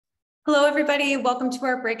Hello, everybody. Welcome to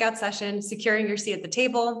our breakout session, Securing Your Seat at the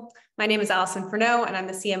Table. My name is Allison Furneaux, and I'm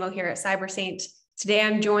the CMO here at CyberSaint. Today,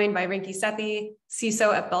 I'm joined by Rinki Sethi,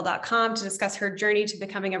 CISO at Bill.com, to discuss her journey to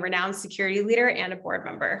becoming a renowned security leader and a board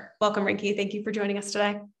member. Welcome, Rinki. Thank you for joining us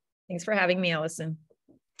today. Thanks for having me, Allison.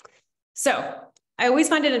 So, I always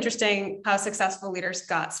find it interesting how successful leaders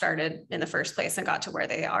got started in the first place and got to where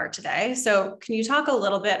they are today. So, can you talk a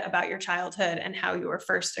little bit about your childhood and how you were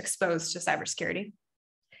first exposed to cybersecurity?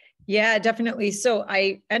 Yeah, definitely. So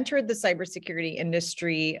I entered the cybersecurity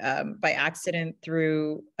industry by accident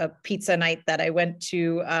through a pizza night that I went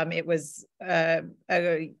to. It was a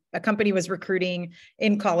company was recruiting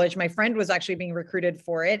in college. My friend was actually being recruited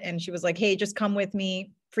for it. And she was like, hey, just come with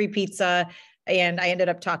me, free pizza. And I ended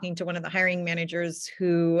up talking to one of the hiring managers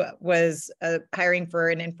who was hiring for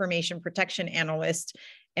an information protection analyst.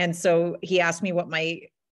 And so he asked me what my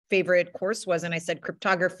favorite course was. And I said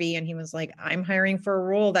cryptography. And he was like, I'm hiring for a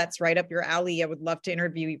role that's right up your alley. I would love to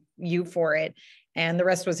interview you for it. And the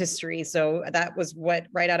rest was history. So that was what,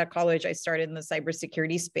 right out of college, I started in the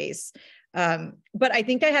cybersecurity space. But I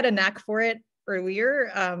think I had a knack for it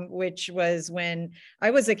earlier, which was when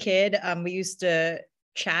I was a kid. We used to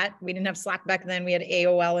chat. We didn't have Slack back then. We had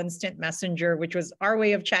AOL Instant Messenger, which was our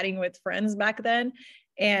way of chatting with friends back then.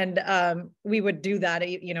 And we would do that,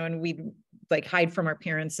 and we'd like hide from our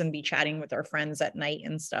parents and be chatting with our friends at night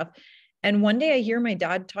and stuff. And one day I hear my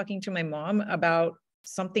dad talking to my mom about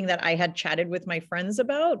something that I had chatted with my friends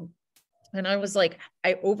about. And I was like,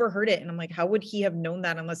 I overheard it. And I'm like, how would he have known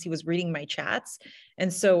that unless he was reading my chats?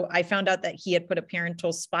 And so I found out that he had put a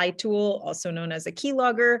parental spy tool, also known as a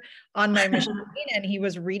keylogger, on my machine, and he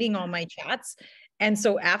was reading all my chats. And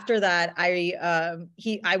so after that, I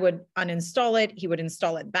would uninstall it. He would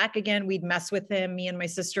install it back again. We'd mess with him. Me and my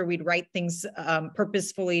sister, we'd write things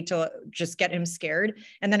purposefully to just get him scared.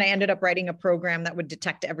 And then I ended up writing a program that would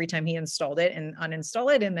detect every time he installed it and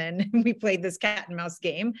uninstall it. And then we played this cat and mouse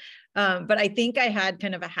game. But I think I had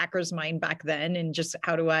kind of a hacker's mind back then, and just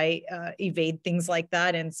how do I evade things like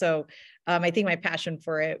that. And so I think my passion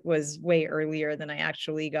for it was way earlier than I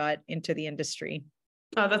actually got into the industry.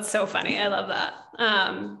 Oh, that's so funny. I love that.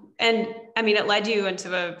 And I mean, it led you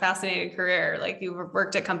into a fascinating career. Like you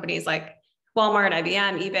worked at companies like Walmart,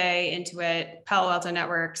 IBM, eBay, Intuit, Palo Alto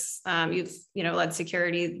Networks. You've, led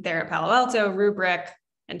security there at Palo Alto, Rubrik,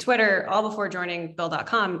 and Twitter, all before joining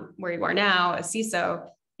Bill.com, where you are now, a CISO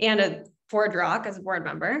and a Boardroom as a board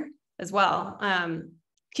member as well. Can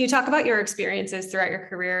you talk about your experiences throughout your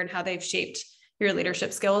career and how they've shaped your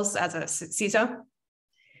leadership skills as a CISO?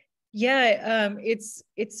 Yeah, it's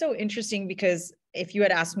so interesting because if you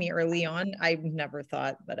had asked me early on, I never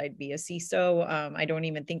thought that I'd be a CISO. I don't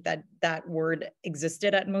even think that word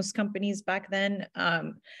existed at most companies back then.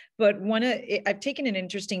 But I've taken an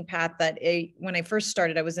interesting path that when I first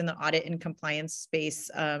started, I was in the audit and compliance space,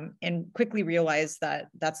 and quickly realized that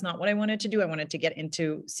that's not what I wanted to do. I wanted to get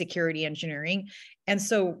into security engineering. And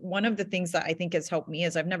so one of the things that I think has helped me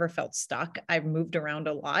is I've never felt stuck. I've moved around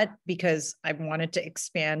a lot because I've wanted to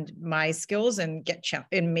expand my skills and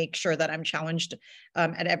and make sure that I'm challenged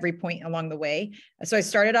at every point along the way. So I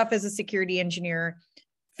started off as a security engineer,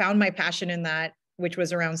 found my passion in that, which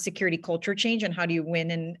was around security culture change and how do you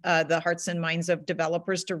win in the hearts and minds of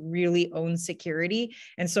developers to really own security.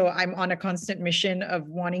 And so I'm on a constant mission of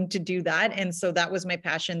wanting to do that. And so that was my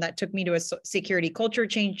passion that took me to a security culture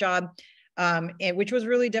change job, which was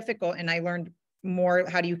really difficult. And I learned more,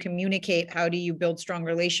 how do you communicate? How do you build strong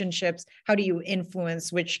relationships? How do you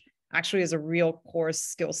influence, which actually is a real core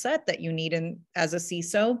skill set that you need as a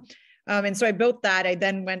CISO. And so I built that. I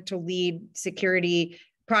then went to lead security,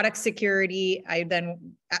 product security.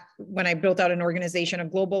 When I built out an organization, a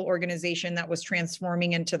global organization that was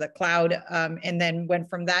transforming into the cloud, and then went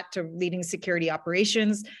from that to leading security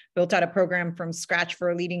operations, built out a program from scratch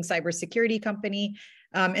for a leading cybersecurity company.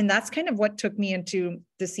 And that's kind of what took me into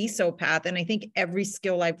the CISO path. And I think every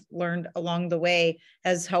skill I've learned along the way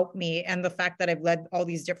has helped me. And the fact that I've led all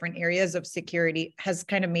these different areas of security has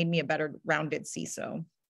kind of made me a better rounded CISO.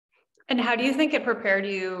 And how do you think it prepared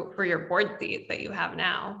you for your board seat that you have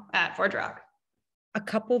now at Boardroom? A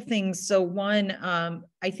couple things. So one,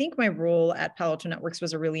 I think my role at Palo Alto Networks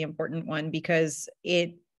was a really important one because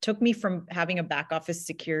it took me from having a back office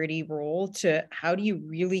security role to how do you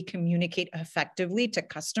really communicate effectively to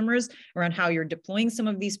customers around how you're deploying some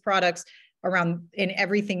of these products around in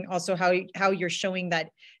everything. Also how you're showing that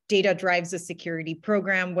data drives a security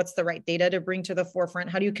program. What's the right data to bring to the forefront?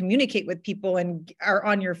 How do you communicate with people and are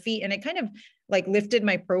on your feet? And it kind of like lifted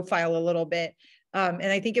my profile a little bit.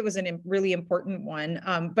 And I think it was a really important one,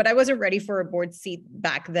 but I wasn't ready for a board seat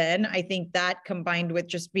back then. I think that combined with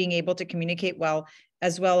just being able to communicate well,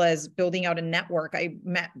 as well as building out a network. I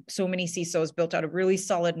met so many CISOs, built out a really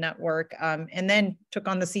solid network, and then took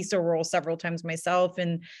on the CISO role several times myself.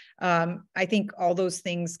 And I think all those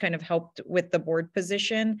things kind of helped with the board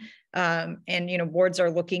position. And boards are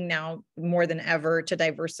looking now more than ever to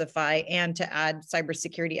diversify and to add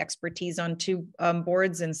cybersecurity expertise onto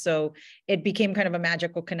boards. And so it became kind of a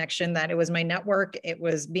magical connection that it was my network, it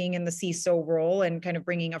was being in the CISO role and kind of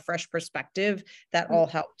bringing a fresh perspective that all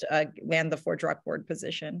helped land the ForgeRock board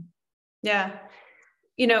position. Yeah.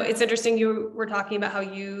 It's interesting. You were talking about how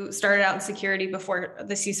you started out in security before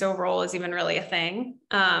the CISO role is even really a thing.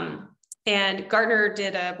 And Gartner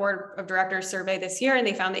did a board of directors survey this year, and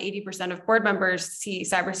they found that 80% of board members see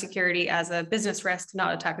cybersecurity as a business risk,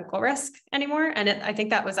 not a technical risk anymore. And I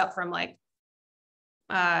think that was up from I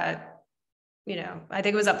think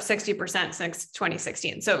it was up 60% since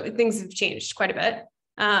 2016. So things have changed quite a bit.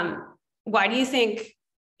 Why do you think,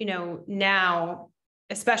 now,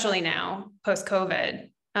 especially now, post-COVID,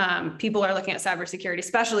 people are looking at cybersecurity,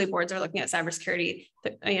 especially boards are looking at cybersecurity,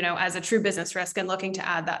 as a true business risk and looking to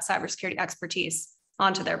add that cybersecurity expertise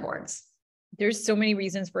onto their boards? There's so many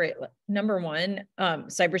reasons for it. Number one,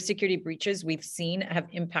 cybersecurity breaches we've seen have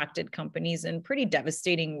impacted companies in pretty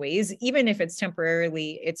devastating ways. Even if it's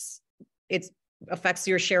temporarily, it affects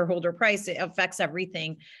your shareholder price, it affects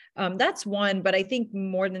everything. That's one, but I think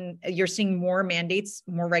more than you're seeing more mandates,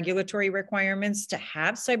 more regulatory requirements to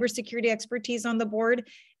have cybersecurity expertise on the board.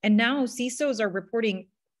 And now CISOs are reporting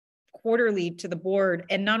quarterly to the board,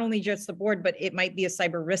 and not only just the board, but it might be a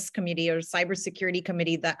cyber risk committee or cybersecurity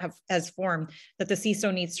committee that has formed that the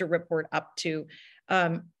CISO needs to report up to.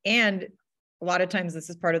 And a lot of times this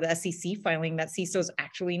is part of the SEC filing that CISOs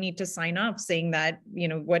actually need to sign up saying that,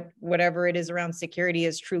 whatever it is around security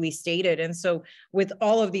is truly stated. And so with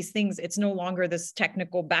all of these things, it's no longer this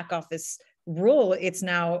technical back office role. It's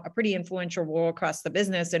now a pretty influential role across the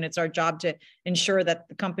business. And it's our job to ensure that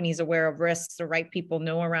the company is aware of risks, the right people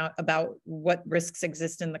know about what risks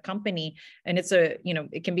exist in the company. And it's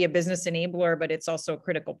it can be a business enabler, but it's also a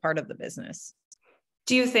critical part of the business.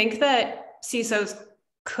 Do you think that CISOs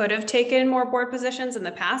could have taken more board positions in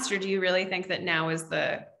the past, or do you really think that now is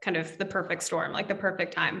the kind of the perfect storm, like the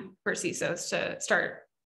perfect time for CISOs to start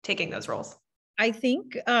taking those roles? I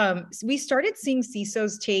think we started seeing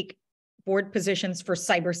CISOs take board positions for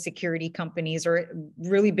cybersecurity companies or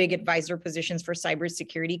really big advisor positions for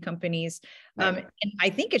cybersecurity companies. And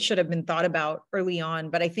I think it should have been thought about early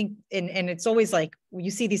on, but I think, and it's always like,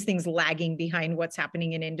 you see these things lagging behind what's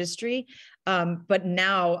happening in industry. But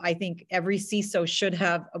now I think every CISO should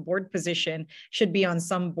have a board position, should be on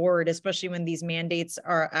some board, especially when these mandates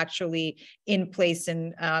are actually in place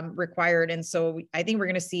and required. And so I think we're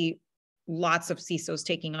going to see lots of CISOs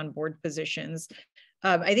taking on board positions.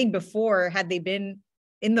 I think before, had they been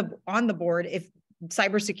on the board, if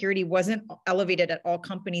cybersecurity wasn't elevated at all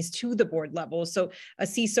companies to the board level, so a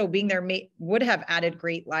CISO being there would have added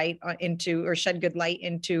great light into, or shed good light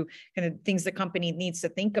into kind of things the company needs to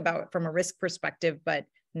think about from a risk perspective. But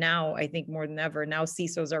now I think more than ever, now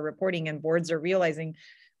CISOs are reporting and boards are realizing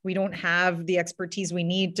we don't have the expertise we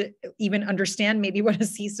need to even understand maybe what a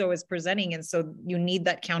CISO is presenting. And so you need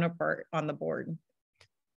that counterpart on the board.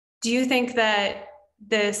 Do you think that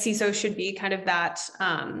the CISO should be kind of that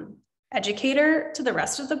educator to the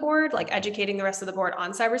rest of the board, like educating the rest of the board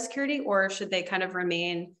on cybersecurity, or should they kind of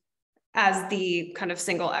remain as the kind of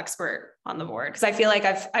single expert on the board? Because I feel like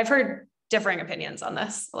I've heard differing opinions on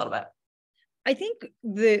this a little bit. I think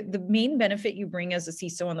the main benefit you bring as a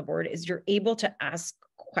CISO on the board is you're able to ask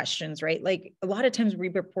questions, right? Like a lot of times we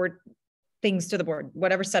report things to the board,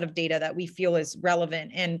 whatever set of data that we feel is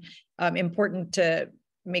relevant and important to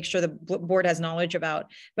make sure the board has knowledge about.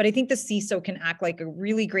 But I think the CISO can act like a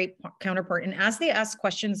really great counterpart. And as they ask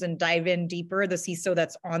questions and dive in deeper, the CISO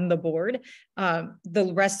that's on the board,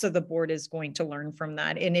 the rest of the board is going to learn from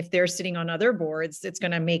that. And if they're sitting on other boards, it's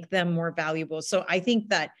going to make them more valuable. So I think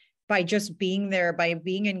that by just being there, by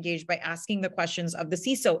being engaged, by asking the questions of the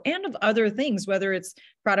CISO and of other things, whether it's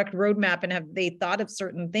product roadmap and have they thought of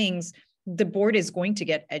certain things, the board is going to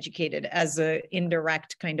get educated as an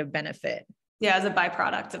indirect kind of benefit. Yeah, as a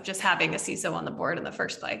byproduct of just having a CISO on the board in the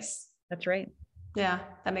first place. That's right. Yeah,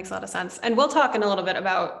 that makes a lot of sense. And we'll talk in a little bit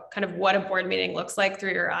about kind of what a board meeting looks like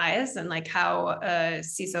through your eyes and like how a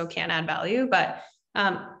CISO can add value. But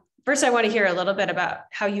first, I want to hear a little bit about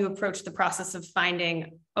how you approach the process of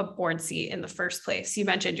finding a board seat in the first place. You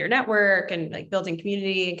mentioned your network and like building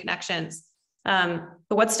community and connections. But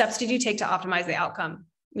what steps did you take to optimize the outcome,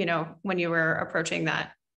 when you were approaching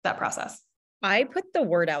that process? I put the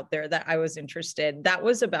word out there that I was interested. That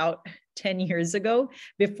was about 10 years ago.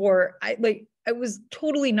 Before I was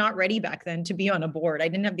totally not ready back then to be on a board. I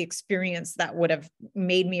didn't have the experience that would have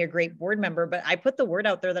made me a great board member, but I put the word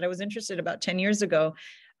out there that I was interested about 10 years ago.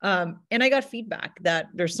 And I got feedback that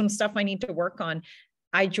there's some stuff I need to work on.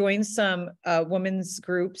 I joined some women's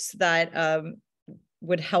groups that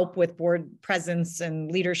would help with board presence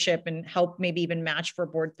and leadership and help maybe even match for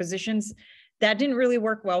board positions. That didn't really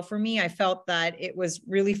work well for me. I felt that it was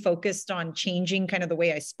really focused on changing kind of the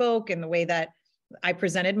way I spoke and the way that I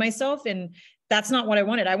presented myself. And that's not what I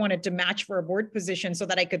wanted. I wanted to match for a board position so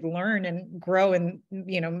that I could learn and grow and,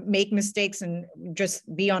 make mistakes and just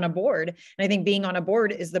be on a board. And I think being on a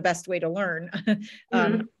board is the best way to learn,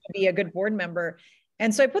 be a good board member.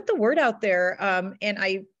 And so I put the word out there, and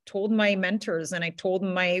I told my mentors and I told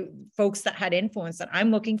my folks that had influence that I'm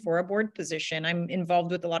looking for a board position. I'm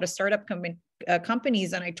involved with a lot of startup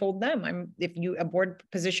companies. And I told them, if a board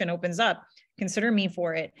position opens up, consider me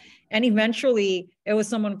for it. And eventually it was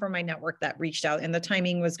someone from my network that reached out, and the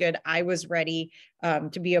timing was good. I was ready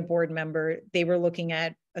to be a board member. They were looking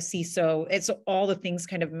at a CISO. It's all the things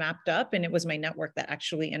kind of mapped up. And it was my network that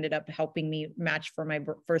actually ended up helping me match for my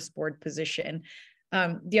first board position.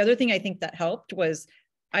 The other thing I think that helped was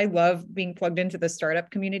I love being plugged into the startup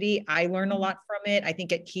community. I learn a lot from it. I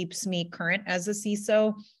think it keeps me current as a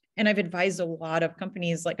CISO. And I've advised a lot of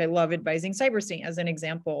companies, like I love advising CyberState as an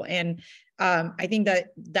example. And I think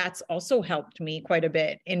that that's also helped me quite a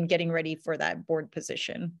bit in getting ready for that board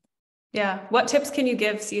position. Yeah. What tips can you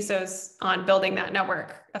give CISOs on building that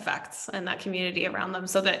network effects and that community around them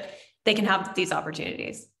so that they can have these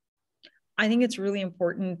opportunities? I think it's really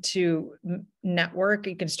important to network.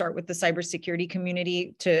 You can start with the cybersecurity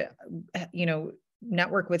community to,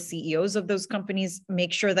 network with CEOs of those companies,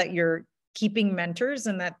 make sure that you're keeping mentors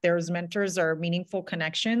and that those mentors are meaningful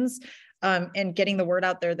connections, and getting the word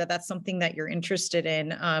out there that that's something that you're interested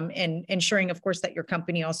in, and ensuring, of course, that your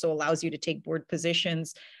company also allows you to take board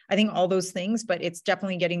positions. I think all those things, but it's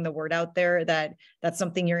definitely getting the word out there that that's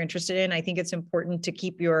something you're interested in. I think it's important to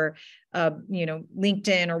keep your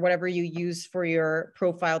LinkedIn or whatever you use for your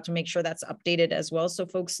profile to make sure that's updated as well. So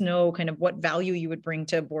folks know kind of what value you would bring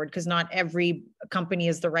to a board, because not every company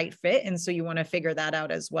is the right fit. And so you want to figure that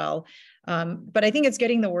out as well. But I think it's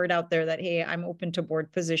getting the word out there that, hey, I'm open to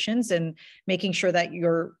board positions, and making sure that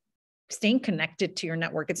you're staying connected to your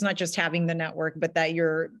network. It's not just having the network, but that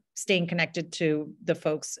you're staying connected to the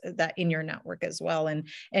folks that in your network as well,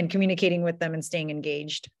 and communicating with them and staying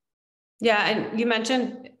engaged. Yeah. And you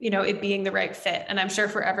mentioned, it being the right fit. And I'm sure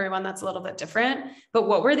for everyone that's a little bit different, but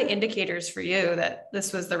what were the indicators for you that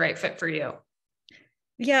this was the right fit for you?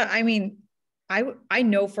 Yeah. I mean, I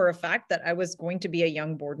know for a fact that I was going to be a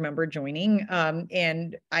young board member joining.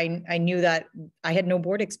 And I knew that I had no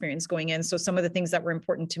board experience going in. So some of the things that were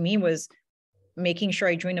important to me was making sure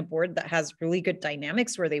I join a board that has really good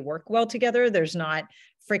dynamics where they work well together. There's not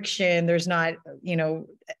friction. There's not,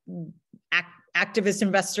 activist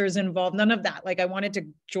investors involved, none of that. Like, I wanted to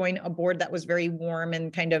join a board that was very warm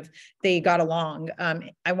and kind of, they got along.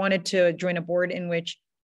 I wanted to join a board in which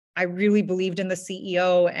I really believed in the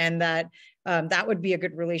CEO, and that that would be a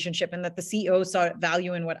good relationship, and that the CEO saw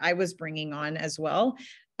value in what I was bringing on as well.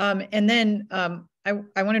 And then I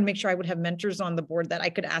wanted to make sure I would have mentors on the board that I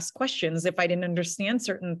could ask questions if I didn't understand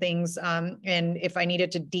certain things, and if I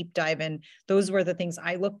needed to deep dive in. Those were the things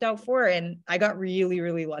I looked out for, and I got really,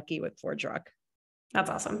 really lucky with ForgeRock. That's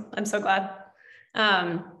awesome. I'm so glad.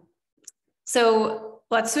 So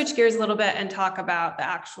let's switch gears a little bit and talk about the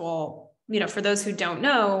actual, for those who don't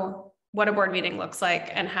know what a board meeting looks like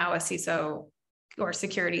and how a CISO or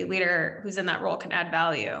security leader who's in that role can add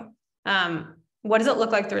value. What does it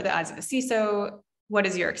look like through the eyes of a CISO? What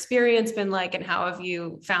has your experience been like, and how have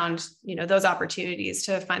you found, those opportunities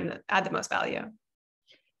to add the most value?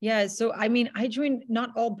 Yeah. So, I mean, I joined, not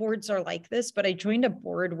all boards are like this, but I joined a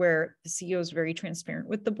board where the CEO is very transparent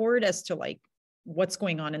with the board as to what's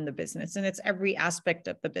going on in the business. And it's every aspect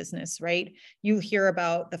of the business, right? You hear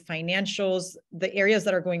about the financials, the areas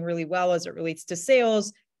that are going really well as it relates to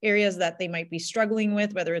sales, areas that they might be struggling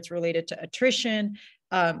with, whether it's related to attrition,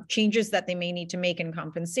 changes that they may need to make in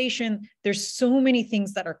compensation. There's so many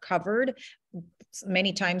things that are covered.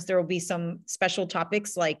 Many times there will be some special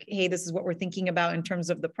topics like, hey, this is what we're thinking about in terms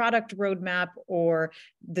of the product roadmap, or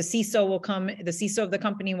the CISO of the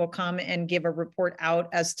company will come and give a report out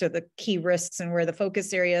as to the key risks and where the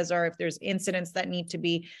focus areas are, if there's incidents that need to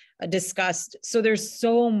be discussed. So there's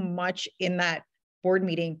so much in that board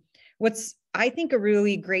meeting. What's, I think, a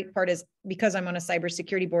really great part is, because I'm on a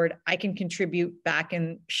cybersecurity board, I can contribute back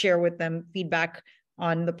and share with them feedback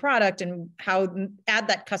on the product and how add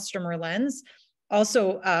that customer lens.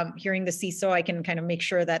 Also, hearing the CISO, I can kind of make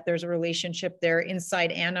sure that there's a relationship there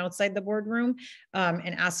inside and outside the boardroom,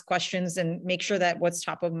 and ask questions and make sure that what's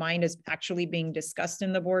top of mind is actually being discussed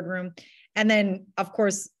in the boardroom. And then, of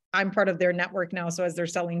course, I'm part of their network now. So as they're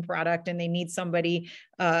selling product and they need somebody,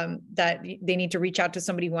 that they need to reach out to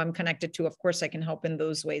somebody who I'm connected to, of course, I can help in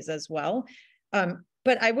those ways as well.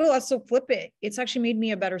 But I will also flip it. It's actually made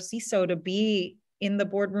me a better CISO to be in the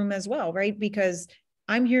boardroom as well, right? Because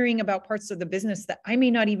I'm hearing about parts of the business that I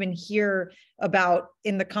may not even hear about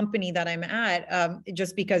in the company that I'm at,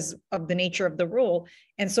 just because of the nature of the role.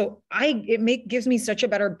 And so it gives me such a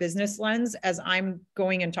better business lens as I'm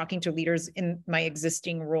going and talking to leaders in my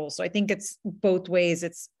existing role. So I think it's both ways.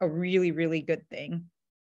 It's a really, really good thing.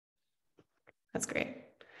 That's great.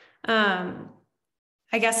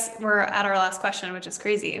 I guess we're at our last question, which is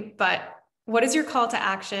crazy, but what is your call to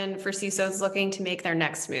action for CISOs looking to make their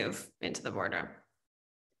next move into the boardroom?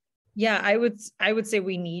 Yeah, I would say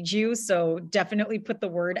we need you. So definitely put the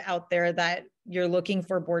word out there that you're looking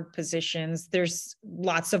for board positions. There's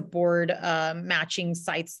lots of board matching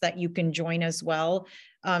sites that you can join as well.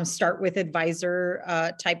 Start with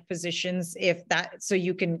advisor type positions so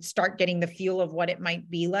you can start getting the feel of what it might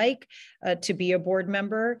be like to be a board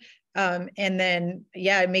member. And then,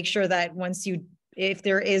 yeah, make sure that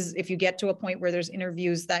if you get to a point where there's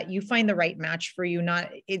interviews that you find the right match for you,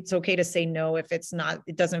 it's okay to say no if it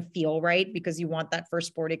doesn't feel right, because you want that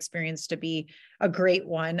first board experience to be a great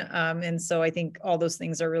one. And so I think all those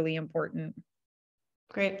things are really important.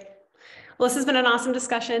 Great. Well, this has been an awesome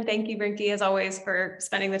discussion. Thank you, Brinky, as always, for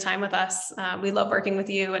spending the time with us. We love working with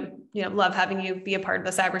you and love having you be a part of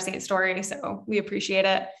the Cyber Saint story. So we appreciate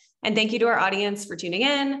it. And thank you to our audience for tuning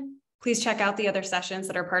in. Please check out the other sessions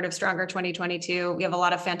that are part of Stronger 2022. We have a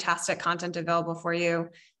lot of fantastic content available for you,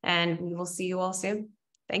 and we will see you all soon.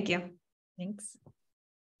 Thank you. Thanks.